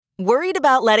Worried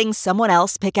about letting someone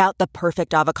else pick out the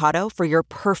perfect avocado for your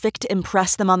perfect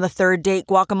impress them on the third date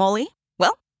guacamole?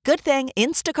 Well, good thing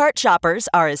Instacart shoppers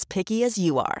are as picky as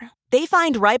you are. They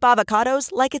find ripe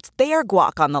avocados like it's their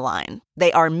guac on the line.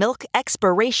 They are milk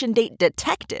expiration date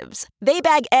detectives. They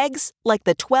bag eggs like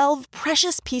the 12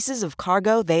 precious pieces of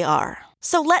cargo they are.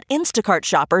 So let Instacart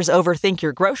shoppers overthink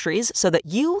your groceries so that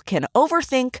you can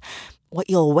overthink what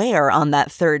you'll wear on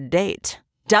that third date.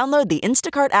 Download the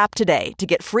Instacart app today to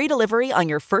get free delivery on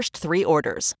your first 3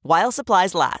 orders, while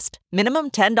supplies last.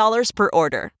 Minimum $10 per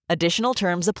order. Additional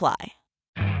terms apply.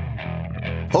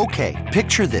 Okay,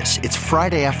 picture this. It's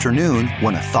Friday afternoon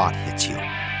when a thought hits you.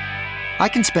 I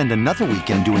can spend another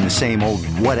weekend doing the same old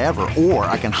whatever, or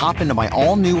I can hop into my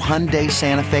all-new Hyundai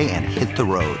Santa Fe and hit the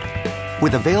road.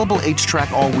 With available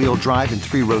H-Track all-wheel drive and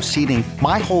 3-row seating,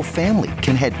 my whole family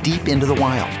can head deep into the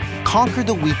wild. Conquer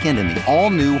the weekend in the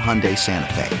all-new Hyundai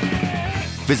Santa Fe.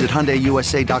 Visit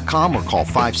HyundaiUSA.com or call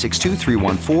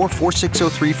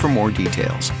 562-314-4603 for more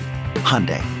details.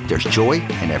 Hyundai, there's joy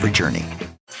in every journey.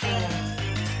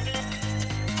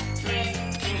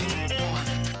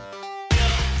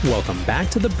 Welcome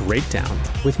back to The Breakdown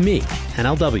with me,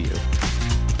 NLW.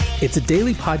 It's a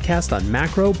daily podcast on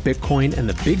macro, Bitcoin, and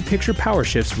the big picture power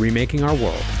shifts remaking our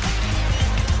world.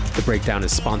 The Breakdown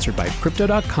is sponsored by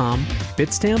Crypto.com,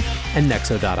 Bitstamp, and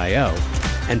Nexo.io,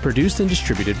 and produced and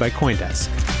distributed by CoinDesk.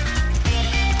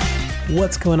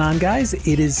 What's going on, guys?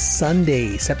 It is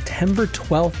Sunday, September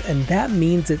 12th, and that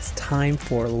means it's time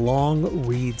for Long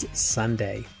Reads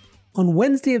Sunday. On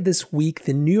Wednesday of this week,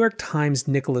 the New York Times'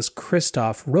 Nicholas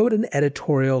Kristof wrote an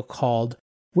editorial called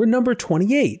 "We're Number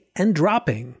 28 and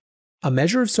Dropping." A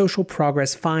measure of social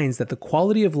progress finds that the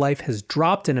quality of life has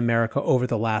dropped in America over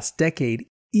the last decade,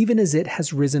 even as it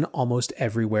has risen almost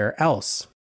everywhere else.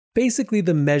 Basically,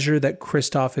 the measure that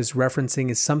Kristof is referencing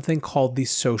is something called the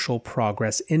Social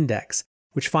Progress Index,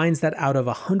 which finds that out of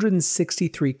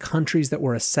 163 countries that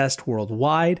were assessed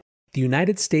worldwide, the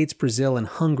United States, Brazil, and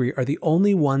Hungary are the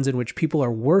only ones in which people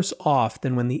are worse off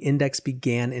than when the index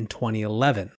began in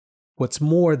 2011. What's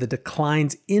more, the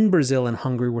declines in Brazil and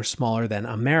Hungary were smaller than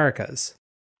America's.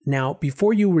 Now,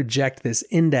 before you reject this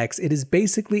index, it is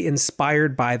basically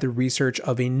inspired by the research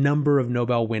of a number of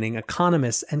Nobel-winning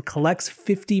economists and collects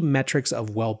 50 metrics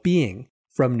of well-being,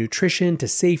 from nutrition to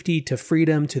safety to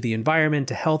freedom to the environment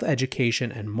to health,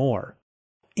 education, and more.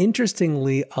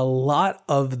 Interestingly, a lot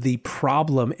of the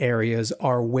problem areas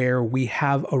are where we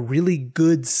have a really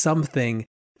good something,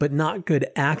 but not good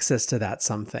access to that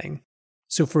something.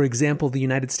 So, for example, the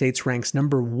United States ranks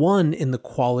number 1 in the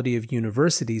quality of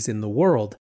universities in the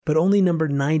world, but only number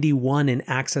 91 in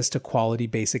access to quality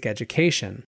basic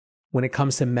education. When it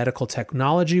comes to medical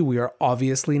technology, we are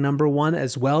obviously number 1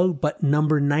 as well, but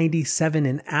number 97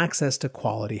 in access to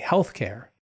quality healthcare.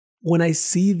 When I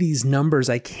see these numbers,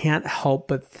 I can't help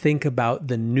but think about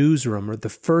The Newsroom, or the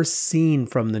first scene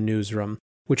from The Newsroom,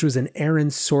 which was an Aaron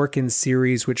Sorkin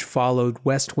series which followed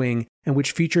West Wing and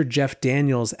which featured Jeff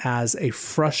Daniels as a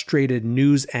frustrated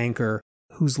news anchor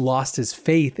who's lost his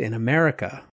faith in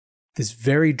America. This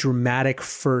very dramatic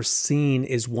first scene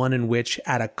is one in which,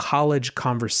 at a college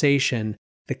conversation,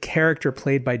 the character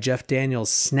played by Jeff Daniels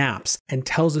snaps and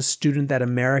tells a student that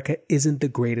America isn't the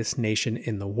greatest nation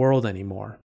in the world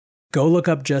anymore. Go look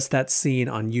up just that scene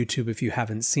on YouTube if you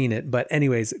haven't seen it, but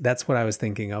anyways, that's what I was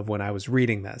thinking of when I was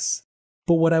reading this.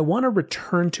 But what I want to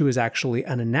return to is actually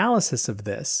an analysis of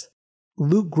this.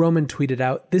 Luke Groman tweeted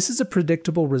out, "This is a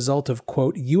predictable result of,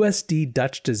 quote, USD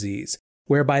Dutch disease,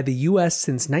 whereby the US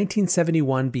since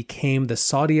 1971 became the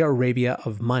Saudi Arabia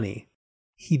of money."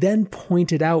 He then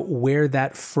pointed out where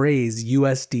that phrase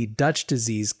USD Dutch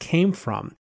disease came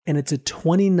from, and it's a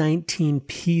 2019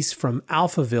 piece from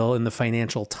Alphaville in the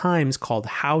Financial Times called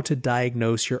 "How to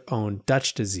Diagnose Your Own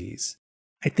Dutch Disease."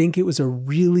 I think it was a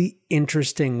really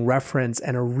interesting reference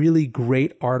and a really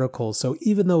great article, so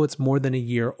even though it's more than a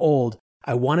year old,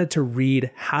 I wanted to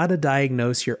read How to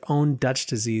Diagnose Your Own Dutch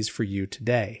Disease for you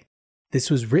today.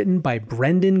 This was written by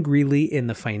Brendan Greeley in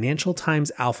the Financial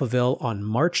Times Alphaville on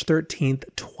March 13th,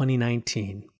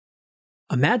 2019.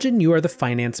 Imagine you are the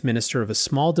finance minister of a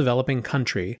small developing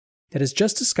country that has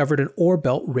just discovered an ore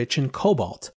belt rich in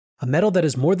cobalt, a metal that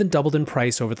has more than doubled in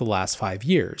price over the last 5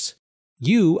 years.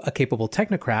 You, a capable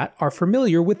technocrat, are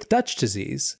familiar with Dutch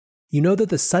disease. You know that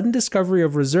the sudden discovery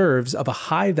of reserves of a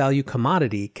high-value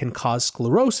commodity can cause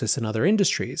sclerosis in other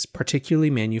industries, particularly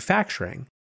manufacturing,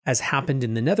 as happened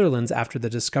in the Netherlands after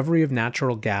the discovery of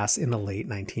natural gas in the late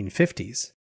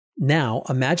 1950s. Now,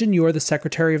 imagine you are the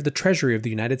Secretary of the Treasury of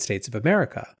the United States of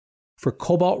America. For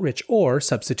cobalt-rich ore,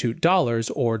 substitute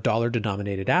dollars or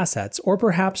dollar-denominated assets, or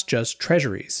perhaps just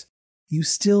treasuries. you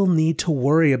still need to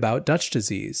worry about Dutch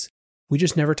disease. We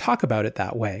just never talk about it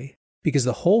that way, because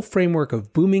the whole framework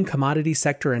of booming commodity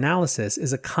sector analysis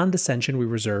is a condescension we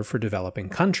reserve for developing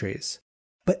countries.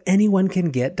 But anyone can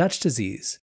get Dutch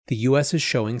disease. The US is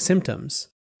showing symptoms.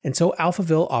 And so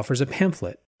Alphaville offers a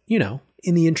pamphlet,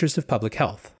 in the interest of public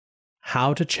health.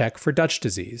 How to check for Dutch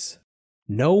disease.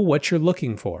 Know what you're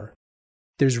looking for.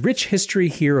 There's rich history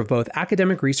here of both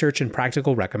academic research and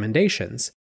practical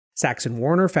recommendations. Sachs and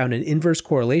Warner found an inverse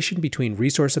correlation between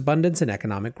resource abundance and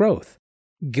economic growth.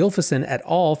 Gilfison et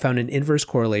al. Found an inverse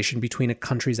correlation between a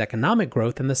country's economic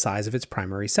growth and the size of its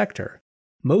primary sector.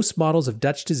 Most models of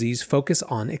Dutch disease focus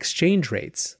on exchange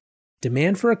rates.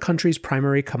 Demand for a country's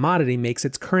primary commodity makes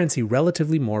its currency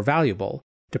relatively more valuable,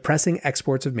 depressing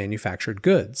exports of manufactured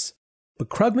goods. But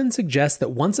Krugman suggests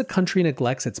that once a country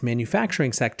neglects its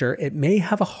manufacturing sector, it may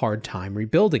have a hard time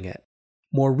rebuilding it.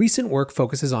 More recent work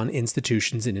focuses on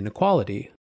institutions and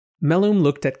inequality. Mellum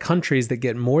looked at countries that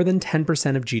get more than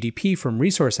 10% of GDP from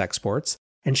resource exports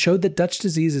and showed that Dutch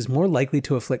disease is more likely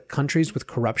to afflict countries with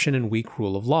corruption and weak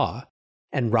rule of law.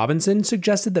 And Robinson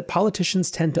suggested that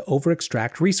politicians tend to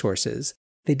over-extract resources,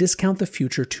 they discount the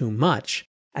future too much,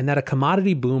 and that a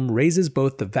commodity boom raises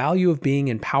both the value of being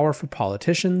in power for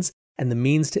politicians and the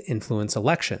means to influence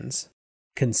elections.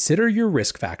 Consider your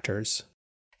risk factors.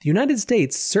 The United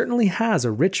States certainly has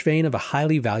a rich vein of a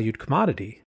highly valued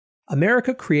commodity.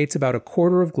 America creates about a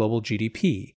quarter of global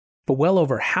GDP, but well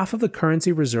over half of the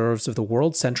currency reserves of the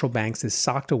world's central banks is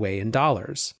socked away in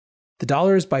dollars. The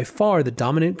dollar is by far the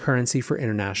dominant currency for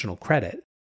international credit.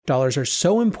 Dollars are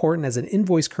so important as an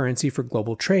invoice currency for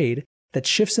global trade that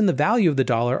shifts in the value of the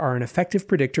dollar are an effective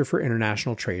predictor for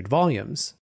international trade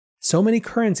volumes. So many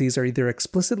currencies are either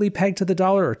explicitly pegged to the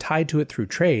dollar or tied to it through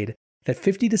trade that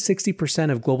 50 to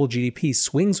 60% of global GDP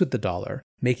swings with the dollar,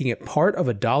 making it part of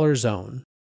a dollar zone.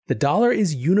 The dollar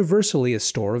is universally a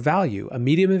store of value, a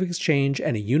medium of exchange,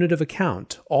 and a unit of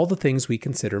account, all the things we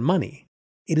consider money.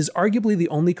 It is arguably the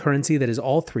only currency that is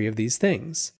all three of these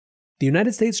things. The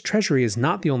United States Treasury is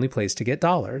not the only place to get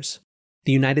dollars.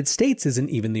 The United States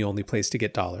isn't even the only place to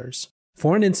get dollars.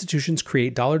 Foreign institutions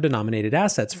create dollar-denominated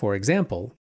assets, for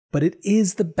example, but it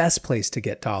is the best place to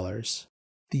get dollars.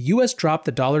 The US dropped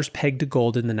the dollar's peg to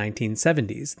gold in the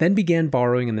 1970s, then began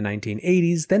borrowing in the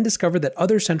 1980s, then discovered that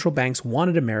other central banks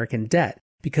wanted American debt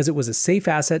because it was a safe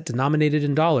asset denominated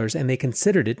in dollars and they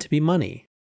considered it to be money.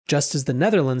 Just as the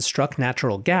Netherlands struck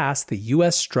natural gas, the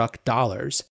US struck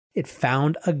dollars. It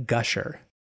found a gusher.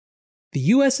 The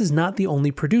US is not the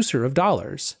only producer of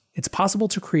dollars. It's possible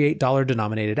to create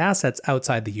dollar-denominated assets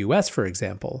outside the US, for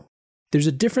example. There's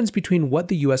a difference between what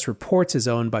the US reports is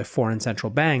owned by foreign central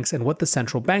banks and what the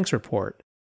central banks report.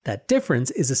 That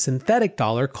difference is a synthetic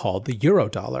dollar called the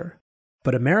eurodollar.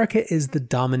 But America is the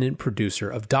dominant producer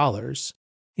of dollars.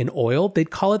 In oil,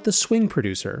 they'd call it the swing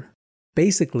producer.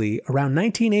 Basically, around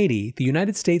 1980, the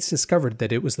United States discovered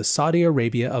that it was the Saudi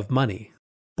Arabia of money.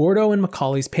 Bordeaux and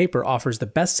Macaulay's paper offers the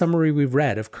best summary we've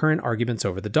read of current arguments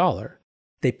over the dollar.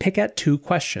 They pick at two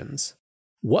questions.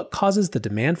 What causes the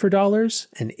demand for dollars,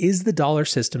 and is the dollar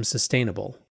system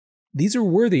sustainable? These are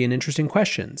worthy and interesting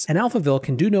questions, and Alphaville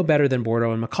can do no better than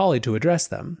Bordeaux and Macaulay to address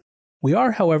them. We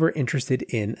are, however, interested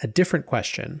in a different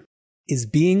question. Is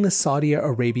being the Saudi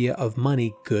Arabia of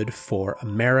money good for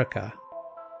America?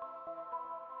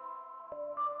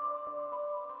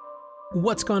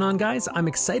 What's going on, guys? I'm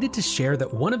excited to share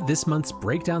that one of this month's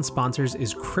breakdown sponsors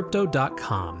is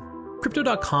Crypto.com.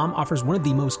 Crypto.com offers one of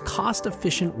the most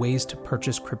cost-efficient ways to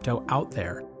purchase crypto out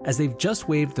there, as they've just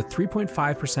waived the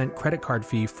 3.5% credit card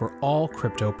fee for all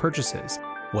crypto purchases.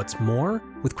 What's more,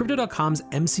 with Crypto.com's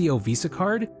MCO Visa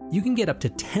card, you can get up to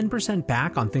 10%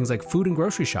 back on things like food and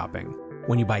grocery shopping.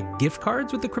 When you buy gift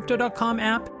cards with the Crypto.com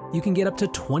app, you can get up to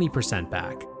 20%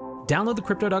 back. Download the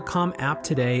Crypto.com app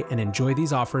today and enjoy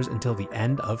these offers until the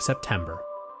end of September.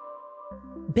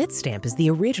 Bitstamp is the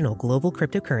original global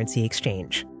cryptocurrency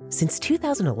exchange. Since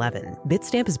 2011,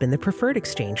 Bitstamp has been the preferred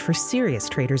exchange for serious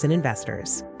traders and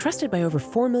investors. Trusted by over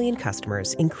 4 million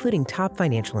customers, including top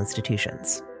financial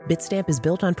institutions. Bitstamp is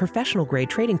built on professional-grade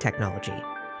trading technology.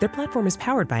 Their platform is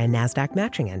powered by a NASDAQ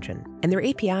matching engine, and their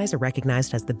APIs are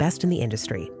recognized as the best in the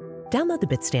industry. Download the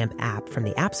Bitstamp app from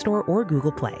the App Store or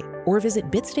Google Play, or visit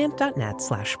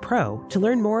bitstamp.net/pro to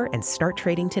learn more and start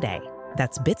trading today.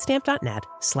 That's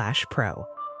bitstamp.net/pro.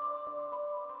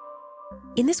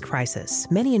 In this crisis,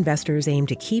 many investors aim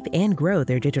to keep and grow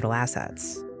their digital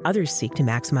assets. Others seek to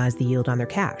maximize the yield on their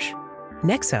cash.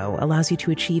 Nexo allows you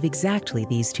to achieve exactly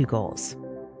these two goals.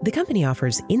 The company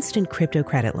offers instant crypto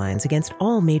credit lines against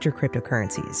all major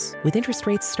cryptocurrencies, with interest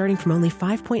rates starting from only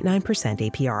 5.9%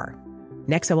 APR.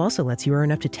 Nexo also lets you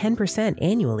earn up to 10%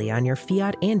 annually on your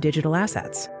fiat and digital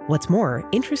assets. What's more,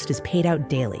 interest is paid out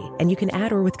daily, and you can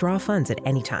add or withdraw funds at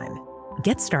any time.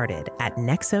 Get started at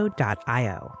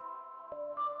nexo.io.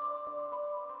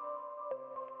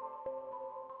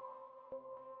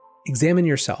 Examine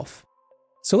yourself.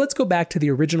 So let's go back to the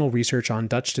original research on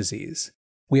Dutch disease.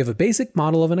 We have a basic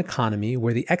model of an economy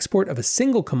where the export of a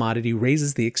single commodity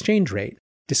raises the exchange rate,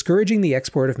 discouraging the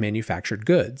export of manufactured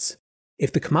goods.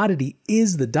 If the commodity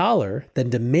is the dollar, then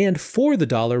demand for the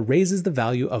dollar raises the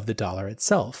value of the dollar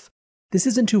itself. This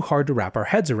isn't too hard to wrap our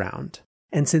heads around.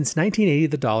 And since 1980,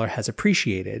 the dollar has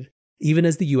appreciated, even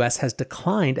as the US has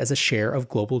declined as a share of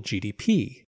global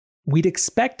GDP. We'd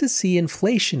expect to see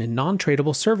inflation in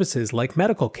non-tradable services like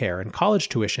medical care and college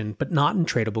tuition, but not in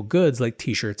tradable goods like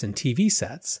t-shirts and TV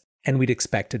sets. And we'd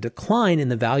expect a decline in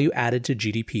the value added to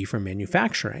GDP from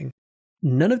manufacturing.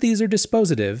 None of these are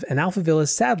dispositive, and Alphaville is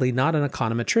sadly not an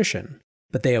econometrician,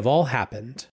 but they have all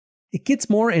happened. It gets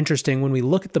more interesting when we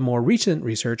look at the more recent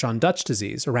research on Dutch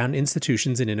disease around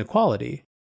institutions and inequality.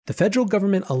 The federal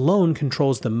government alone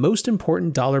controls the most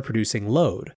important dollar-producing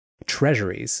load,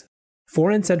 treasuries.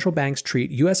 Foreign central banks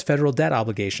treat U.S. federal debt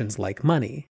obligations like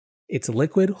money. It's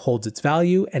liquid, holds its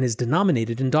value, and is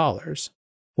denominated in dollars.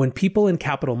 When people in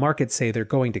capital markets say they're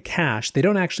going to cash, they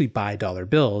don't actually buy dollar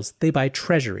bills, they buy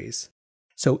treasuries.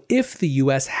 So if the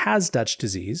US has Dutch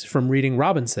disease, from reading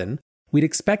Robinson, we'd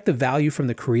expect the value from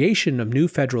the creation of new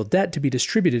federal debt to be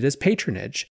distributed as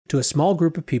patronage to a small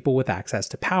group of people with access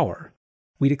to power.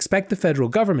 We'd expect the federal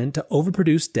government to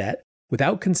overproduce debt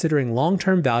without considering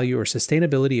long-term value or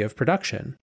sustainability of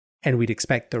production. And we'd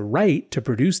expect the right to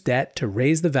produce debt to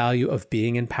raise the value of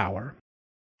being in power.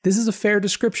 This is a fair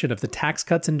description of the Tax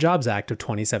Cuts and Jobs Act of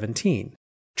 2017.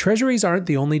 Treasuries aren't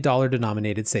the only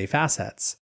dollar-denominated safe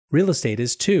assets. Real estate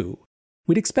is too.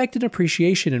 We'd expect an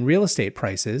appreciation in real estate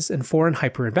prices and foreign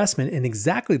hyperinvestment in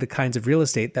exactly the kinds of real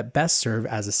estate that best serve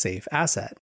as a safe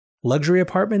asset. Luxury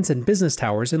apartments and business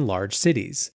towers in large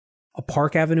cities. A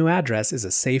Park Avenue address is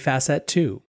a safe asset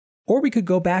too. Or we could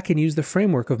go back and use the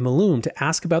framework of Malloum to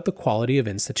ask about the quality of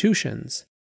institutions.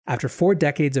 After 4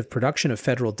 decades of production of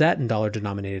federal debt and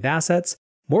dollar-denominated assets,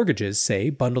 mortgages, say,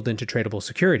 bundled into tradable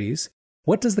securities,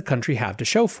 what does the country have to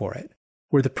show for it?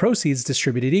 Were the proceeds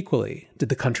distributed equally? Did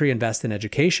the country invest in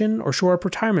education or shore up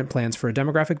retirement plans for a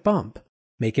demographic bump?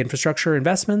 Make infrastructure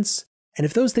investments? And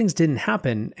if those things didn't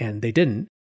happen, and they didn't,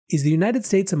 is the United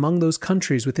States among those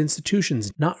countries with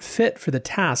institutions not fit for the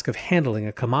task of handling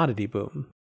a commodity boom?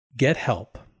 Get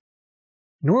help.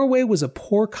 Norway was a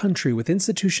poor country with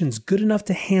institutions good enough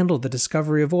to handle the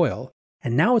discovery of oil,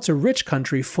 and now it's a rich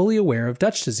country fully aware of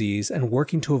Dutch disease and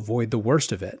working to avoid the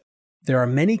worst of it. There are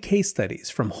many case studies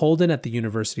from Holden at the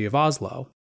University of Oslo,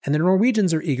 and the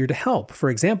Norwegians are eager to help, for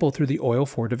example through the Oil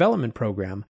for Development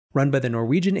program, run by the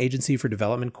Norwegian Agency for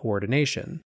Development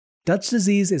Coordination. Dutch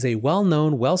disease is a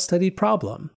well-known, well-studied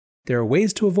problem. There are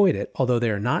ways to avoid it, although they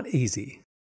are not easy.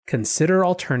 Consider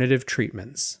alternative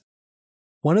treatments.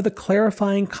 One of the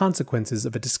clarifying consequences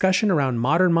of a discussion around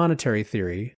modern monetary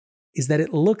theory is that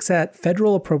it looks at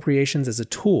federal appropriations as a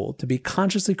tool to be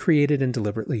consciously created and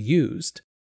deliberately used.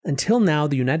 Until now,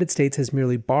 the United States has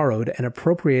merely borrowed and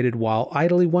appropriated while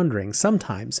idly wondering,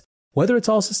 sometimes, whether it's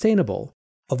all sustainable,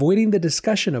 avoiding the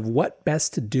discussion of what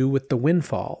best to do with the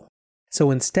windfall.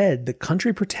 So instead, the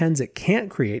country pretends it can't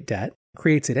create debt,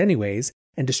 creates it anyways,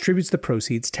 and distributes the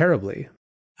proceeds terribly.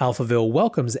 Alphaville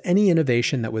welcomes any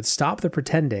innovation that would stop the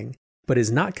pretending, but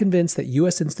is not convinced that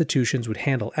U.S. institutions would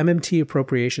handle MMT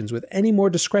appropriations with any more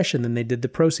discretion than they did the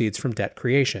proceeds from debt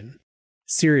creation.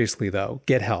 Seriously though,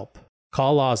 get help.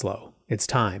 Call Oslo. It's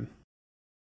time.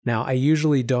 Now, I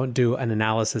usually don't do an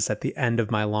analysis at the end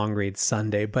of my long read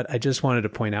Sunday, but I just wanted to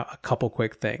point out a couple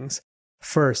quick things.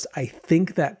 First, I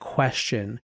think that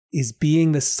question, is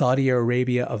being the Saudi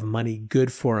Arabia of money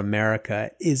good for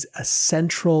America, is a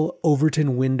central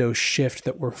Overton window shift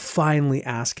that we're finally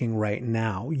asking right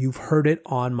now. You've heard it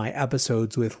on my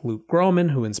episodes with Luke Groman,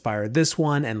 who inspired this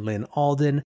one, and Lynn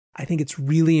Alden. I think it's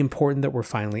really important that we're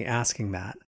finally asking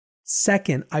that.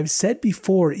 Second, I've said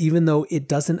before, even though it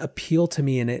doesn't appeal to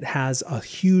me and it has a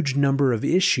huge number of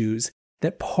issues,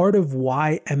 that part of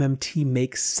why MMT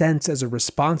makes sense as a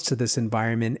response to this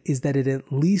environment is that it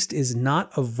at least is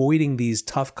not avoiding these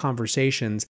tough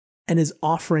conversations and is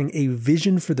offering a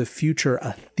vision for the future,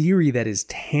 a theory that is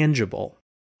tangible.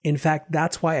 In fact,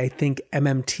 that's why I think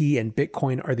MMT and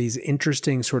Bitcoin are these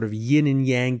interesting sort of yin and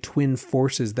yang twin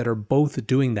forces that are both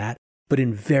doing that, but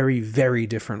in very, very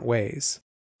different ways.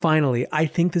 Finally, I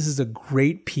think this is a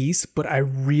great piece, but I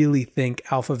really think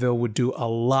Alphaville would do a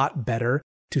lot better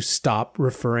to stop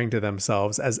referring to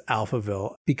themselves as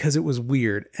Alphaville because it was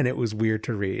weird and it was weird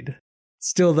to read.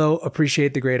 Still, though,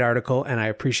 appreciate the great article, and I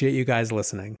appreciate you guys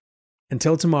listening.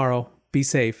 Until tomorrow, be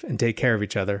safe and take care of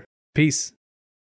each other. Peace.